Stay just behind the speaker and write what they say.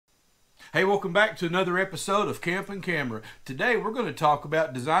Hey, welcome back to another episode of Camp and Camera. Today we're going to talk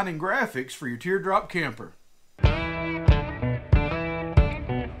about designing graphics for your teardrop camper.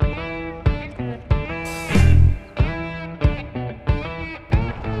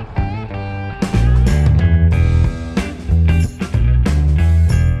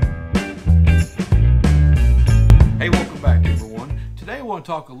 Hey, welcome back everyone. Today I want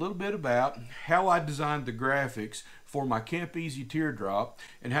to talk a little bit about how I designed the graphics for my Camp Easy teardrop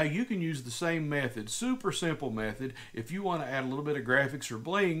and how you can use the same method, super simple method, if you want to add a little bit of graphics or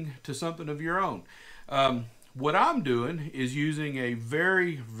bling to something of your own. What I'm doing is using a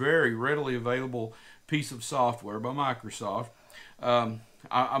very readily available piece of software by Microsoft.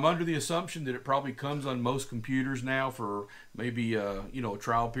 I'm under the assumption that it probably comes on most computers now for maybe a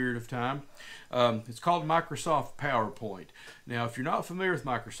trial period of time. It's called Microsoft PowerPoint. Now, if you're not familiar with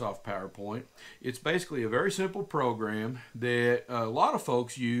Microsoft PowerPoint, it's basically a very simple program that a lot of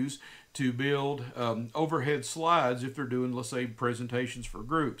folks use to build overhead slides if they're doing, let's say, presentations for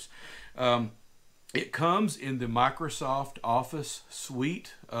groups. It comes in the Microsoft Office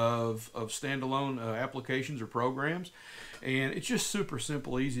suite of standalone applications or programs, and it's just super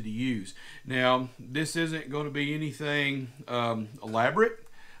simple, easy to use. Now, this isn't going to be anything elaborate.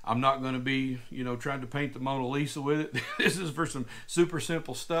 I'm not going to be, trying to paint the Mona Lisa with it. This is for some super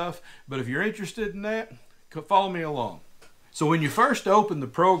simple stuff, but if you're interested in that, follow me along. So when you first open the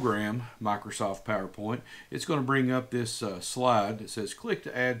program, Microsoft PowerPoint, it's going to bring up this slide that says click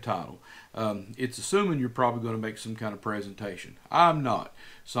to add title. It's assuming you're probably going to make some kind of presentation. I'm not.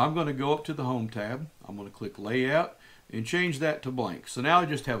 So I'm going to go up to the Home tab. I'm going to click Layout and change that to blank. So now I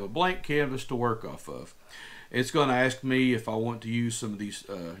just have a blank canvas to work off of. It's going to ask me if I want to use some of these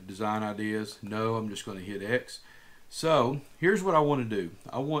design ideas. No, I'm just going to hit X. So here's what I want to do.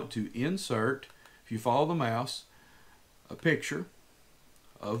 I want to insert, if you follow the mouse, a picture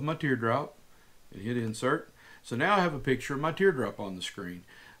of my teardrop and hit insert. So now I have a picture of my teardrop on the screen.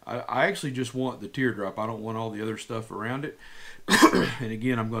 I actually just want the teardrop. I don't want all the other stuff around it. And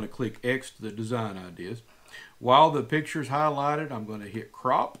again, I'm going to click X to the design ideas. While the picture is highlighted, I'm going to hit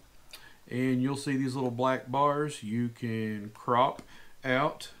crop, and you'll see these little black bars. You can crop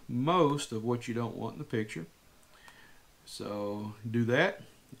out most of what you don't want in the picture. So do that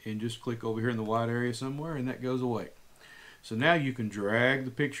and just click over here in the white area somewhere, and that goes away. So now you can drag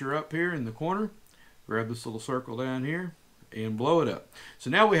the picture up here in the corner, grab this little circle down here, and blow it up.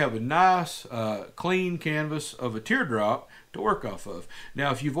 So now we have a nice clean canvas of a teardrop to work off of. Now,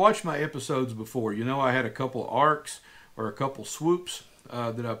 if you've watched my episodes before, you know I had a couple of arcs or a couple swoops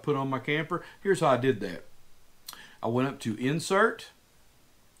that I put on my camper. Here's how I did that. I went up to Insert,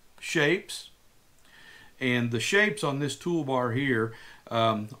 Shapes, and the shapes on this toolbar here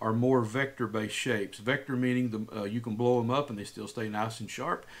are more vector-based shapes. Vector meaning you can blow them up and they still stay nice and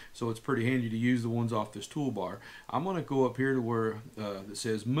sharp, so it's pretty handy to use the ones off this toolbar. I'm going to go up here to where it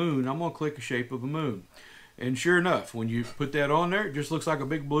says moon. I'm going to click a shape of a moon. And sure enough, when you put that on there, it just looks like a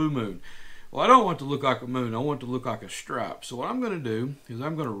big blue moon. Well, I don't want it to look like a moon. I want it to look like a stripe. So what I'm going to do is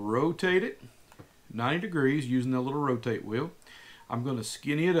I'm going to rotate it 90 degrees using the little rotate wheel. I'm going to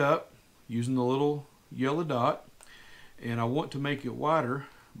skinny it up using the little yellow dot, and I want to make it wider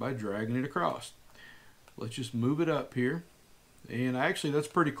by dragging it across. Let's just move it up here, and actually that's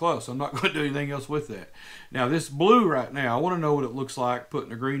pretty close. I'm not going to do anything else with that. Now this blue right now, I want to know what it looks like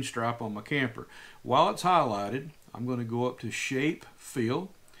putting a green stripe on my camper. While it's highlighted, I'm going to go up to Shape,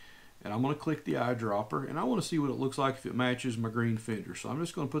 Fill, and I'm going to click the eyedropper, and I want to see what it looks like if it matches my green fender. So I'm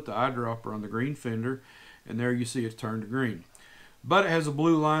just going to put the eyedropper on the green fender, and there you see it's turned to green. But it has a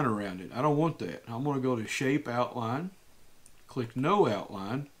blue line around it. I don't want that. I'm going to go to Shape, Outline, click No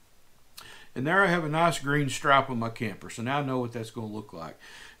Outline, and there I have a nice green stripe on my camper. So now I know what that's going to look like.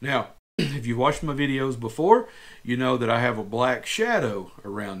 Now, if you've watched my videos before, you know that I have a black shadow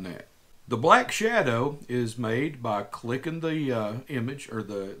around that. The black shadow is made by clicking the image or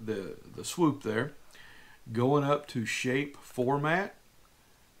the swoop there, going up to Shape Format,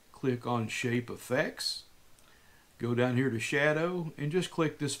 click on Shape Effects, go down here to Shadow, and just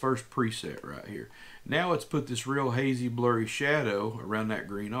click this first preset right here. Now it's put this real hazy, blurry shadow around that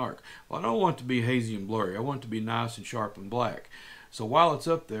green arc. Well, I don't want it to be hazy and blurry. I want it to be nice and sharp and black. So while it's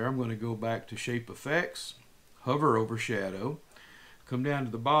up there, I'm going to go back to Shape Effects, hover over Shadow, come down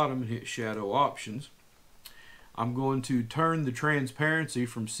to the bottom and hit Shadow Options. I'm going to turn the transparency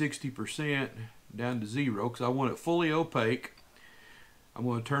from 60% down to 0 because I want it fully opaque. I'm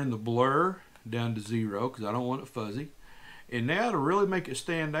going to turn the blur down to 0 because I don't want it fuzzy. And now to really make it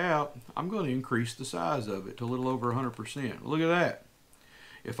stand out, I'm going to increase the size of it to a little over 100%. Look at that.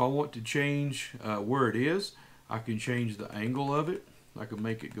 If I want to change where it is, I can change the angle of it I can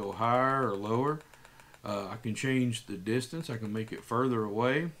make it go higher or lower. I can change the distance. I can make it further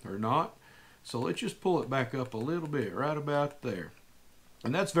away or not. So let's just pull it back up a little bit, right about there.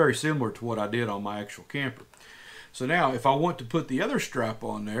 And that's very similar to what I did on my actual camper. So now if I want to put the other stripe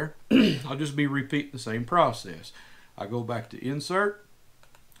on there, I'll just be repeating the same process. I go back to Insert,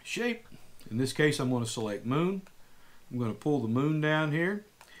 Shape. In this case, I'm going to select Moon. I'm going to pull the moon down here.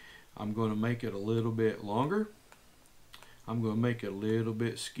 I'm going to make it a little bit longer. I'm going to make it a little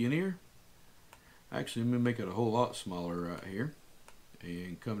bit skinnier. Actually, I'm going to make it a whole lot smaller right here.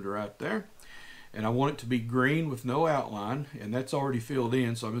 And come to right there. And I want it to be green with no outline. And that's already filled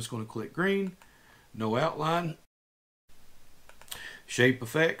in, so I'm just going to click green, no outline. Shape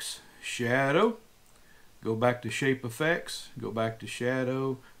Effects, Shadow. Go back to Shape Effects, go back to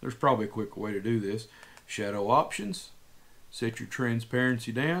Shadow. There's probably a quicker way to do this. Shadow Options, set your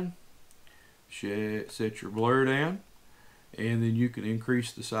transparency down, set your blur down, and then you can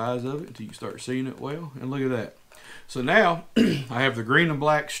increase the size of it until you start seeing it well. And look at that. So now I have the green and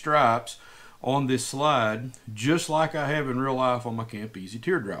black stripes on this slide just like I have in real life on my Camp Easy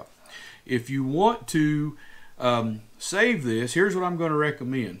teardrop. If you want to save this, here's what I'm going to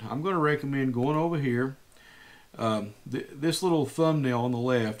recommend. I'm going to recommend going over here. This little thumbnail on the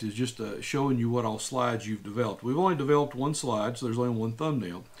left is just showing you what all slides you've developed. We've only developed one slide, so there's only one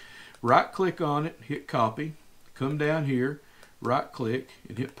thumbnail. Right click on it, hit copy, come down here, right click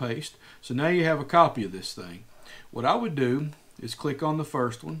and hit paste. So now you have a copy of this thing. What I would do is click on the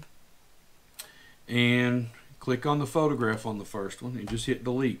first one and click on the photograph on the first one and just hit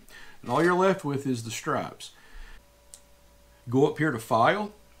delete. And all you're left with is the stripes. Go up here to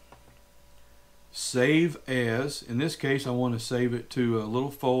File, Save As. In this case, I want to save it to a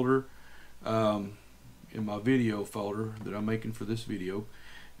little folder in my video folder that I'm making for this video.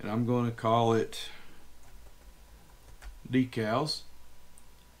 And I'm going to call it Decals.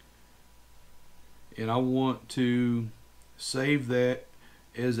 And I want to save that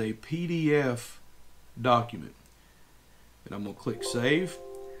as a PDF document. And I'm going to click Save.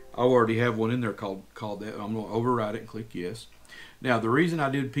 I already have one in there called that. I'm going to override it and click Yes. Now the reason I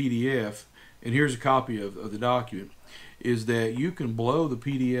did PDF, and here's a copy of the document, is that you can blow the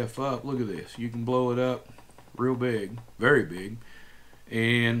PDF up. Look at this. You can blow it up real big, very big,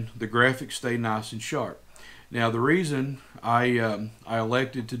 and the graphics stay nice and sharp. Now the reason I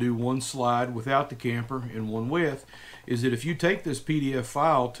elected to do one slide without the camper and one with is that if you take this PDF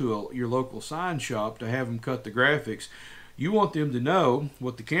file to your local sign shop to have them cut the graphics, you want them to know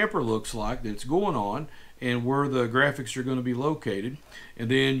what the camper looks like, that it's going on, and where the graphics are going to be located.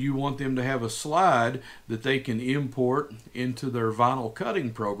 And then you want them to have a slide that they can import into their vinyl cutting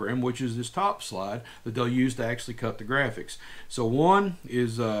program, which is this top slide that they'll use to actually cut the graphics. So one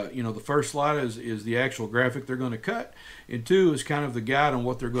is, the first slide is the actual graphic they're going to cut, and two is kind of the guide on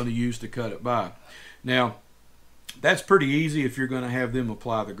what they're going to use to cut it by. Now, that's pretty easy if you're going to have them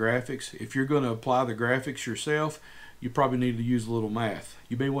apply the graphics. If you're going to apply the graphics yourself, you probably need to use a little math.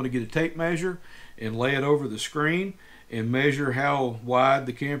 You may want to get a tape measure and lay it over the screen and measure how wide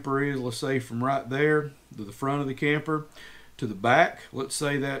the camper is. Let's say from right there to the front of the camper to the back. Let's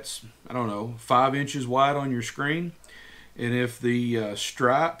say that's, I don't know, 5 inches wide on your screen. And if the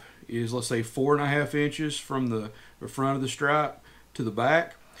stripe is, let's say, 4.5 inches from the front of the stripe to the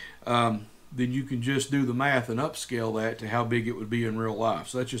back, then you can just do the math and upscale that to how big it would be in real life.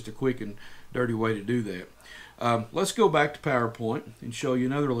 So that's just a quick and dirty way to do that. Let's go back to PowerPoint and show you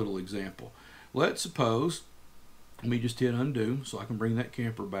another little example. Let's suppose, let me just hit undo so I can bring that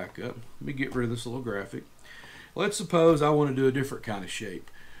camper back up. Let me get rid of this little graphic. Let's suppose I want to do a different kind of shape.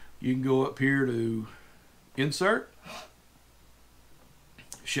 You can go up here to Insert,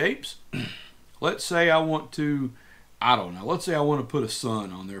 Shapes. Let's say I want to, I don't know, let's say I want to put a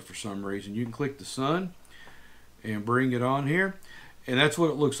sun on there for some reason. You can click the sun and bring it on here. And that's what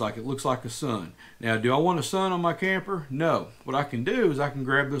it looks like. It looks like a sun. Now, do I want a sun on my camper? No. What I can do is I can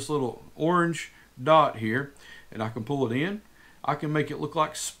grab this little orange dot here and I can pull it in. I can make it look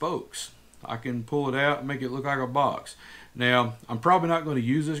like spokes. I can pull it out and make it look like a box. Now, I'm probably not going to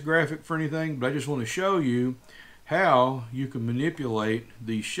use this graphic for anything, but I just want to show you how you can manipulate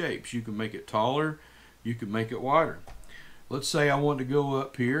these shapes. You can make it taller. You can make it wider. Let's say I want to go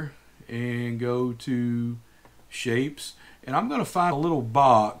up here and go to Shapes. And I'm going to find a little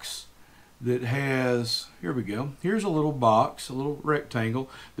box that has, here we go, here's a little box, a little rectangle,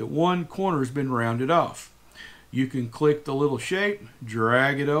 that one corner has been rounded off. You can click the little shape,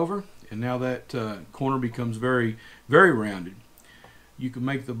 drag it over, and now that corner becomes very, very rounded. You can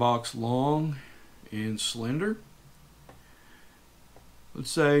make the box long and slender. Let's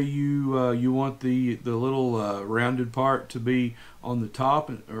say you want the little rounded part to be on the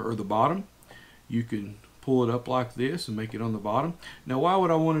top or the bottom. You can pull it up like this and make it on the bottom. Now, why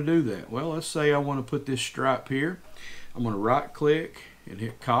would I want to do that? Well, let's say I want to put this stripe here. I'm going to right click and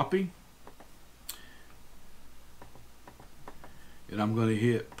hit copy, and I'm going to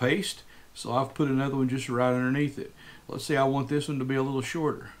hit paste. So I've put another one just right underneath it. Let's say I want this one to be a little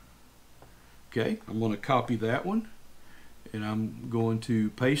shorter. Okay, I'm going to copy that one, and I'm going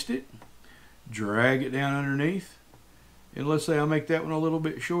to paste it, drag it down underneath, and let's say I make that one a little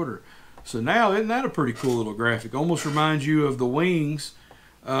bit shorter. So now, isn't that a pretty cool little graphic? Almost reminds you of the wings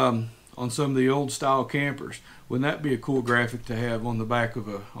on some of the old style campers. Wouldn't that be a cool graphic to have on the back of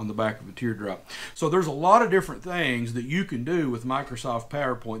a teardrop? So there's a lot of different things that you can do with Microsoft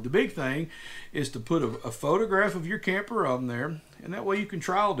PowerPoint. The big thing is to put a photograph of your camper on there, and that way you can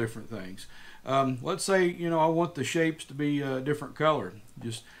trial different things. Let's say, I want the shapes to be a different color.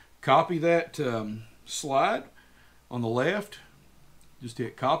 Just copy that slide on the left. Just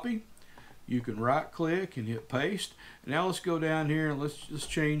hit copy. You can right click and hit paste. Now let's go down here and let's just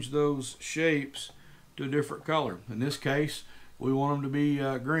change those shapes to a different color. In this case, we want them to be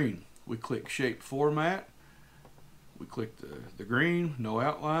green. We click shape format. We click the green, no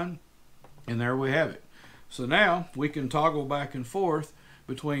outline, and there we have it. So now we can toggle back and forth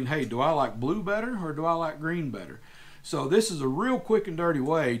between, hey, do I like blue better or do I like green better? So this is a real quick and dirty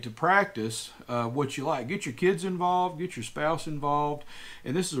way to practice what you like. Get your kids involved, get your spouse involved,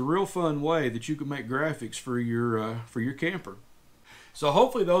 and this is a real fun way that you can make graphics for your camper. So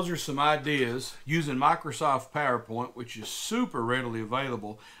hopefully those are some ideas using Microsoft PowerPoint, which is super readily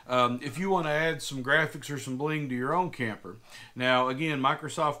available if you want to add some graphics or some bling to your own camper. Now again,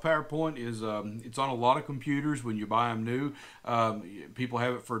 Microsoft PowerPoint is it's on a lot of computers when you buy them new. People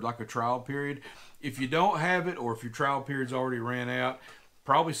have it for like a trial period. If you don't have it, or if your trial period's already ran out,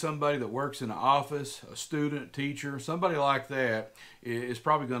 probably somebody that works in an office, a student, teacher, somebody like that is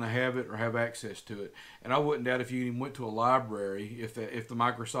probably going to have it or have access to it. And I wouldn't doubt if you even went to a library if the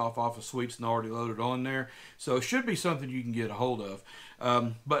Microsoft Office Suite's not already loaded on there. So it should be something you can get a hold of.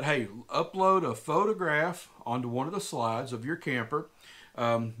 But hey, upload a photograph onto one of the slides of your camper.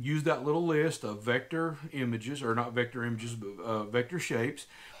 Use that little list of vector images, or not vector images, but vector shapes.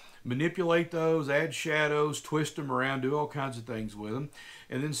 Manipulate those, add shadows, twist them around, do all kinds of things with them,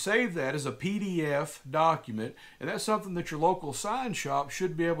 and then save that as a PDF document. And that's something that your local sign shop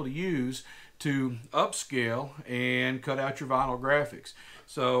should be able to use to upscale and cut out your vinyl graphics.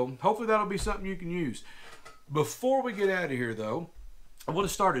 So hopefully that'll be something you can use. Before we get out of here though, I want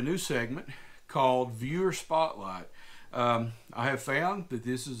to start a new segment called Viewer Spotlight. I have found that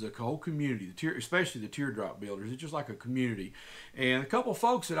this is a whole community, especially the teardrop builders. It's just like a community. And a couple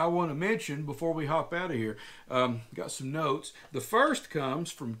folks that I want to mention before we hop out of here, got some notes. The first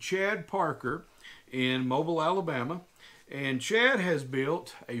comes from Chad Parker in Mobile, Alabama. And Chad has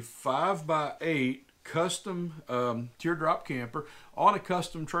built a 5x8 custom teardrop camper on a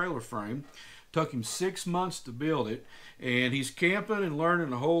custom trailer frame. Took him 6 months to build it, and he's camping and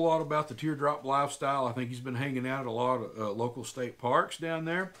learning a whole lot about the teardrop lifestyle. I think he's been hanging out at a lot of local state parks down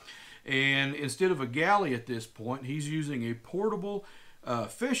there. And instead of a galley at this point, he's using a portable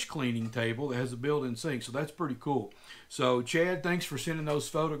fish cleaning table that has a built-in sink. So that's pretty cool. So Chad, thanks for sending those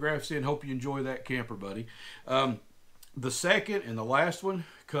photographs in. Hope you enjoy that camper, buddy. The second and the last one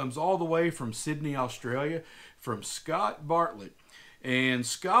comes all the way from Sydney, Australia, from Scott Bartlett. And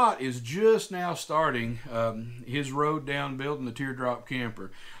Scott is just now starting his road down building the teardrop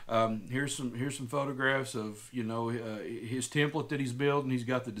camper. Here's some photographs of his template that he's building. He's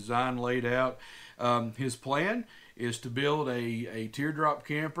got the design laid out. His plan is to build a teardrop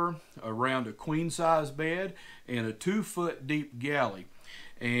camper around a queen size bed and a 2-foot deep galley.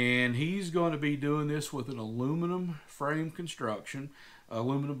 And he's going to be doing this with an aluminum frame construction,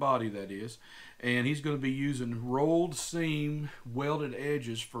 aluminum body that is, and he's going to be using rolled seam welded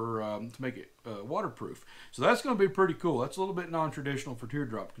edges for to make it waterproof. So that's going to be pretty cool. That's a little bit non-traditional for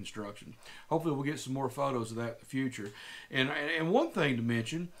teardrop construction. Hopefully we'll get some more photos of that in the future. And one thing to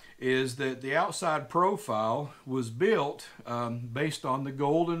mention is that the outside profile was built based on the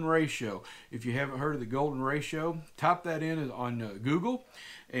golden ratio. If you haven't heard of the golden ratio, type that in on Google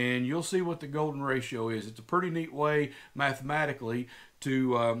and you'll see what the golden ratio is. It's a pretty neat way mathematically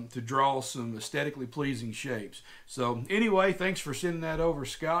to draw some aesthetically pleasing shapes. So anyway, thanks for sending that over,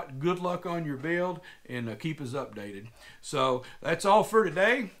 Scott. Good luck on your build, and keep us updated. So that's all for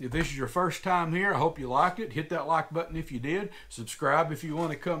today. If this is your first time here, I hope you liked it. Hit that like button if you did. Subscribe if you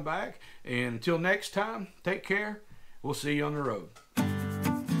want to come back. And until next time, take care. We'll see you on the road.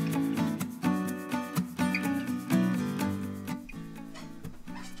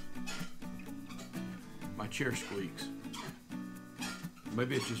 chair squeaks.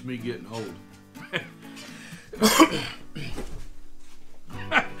 Maybe it's just me getting old.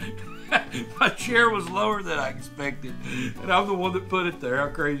 My chair was lower than I expected, and I'm the one that put it there. How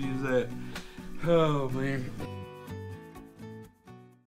crazy is that? Oh, man.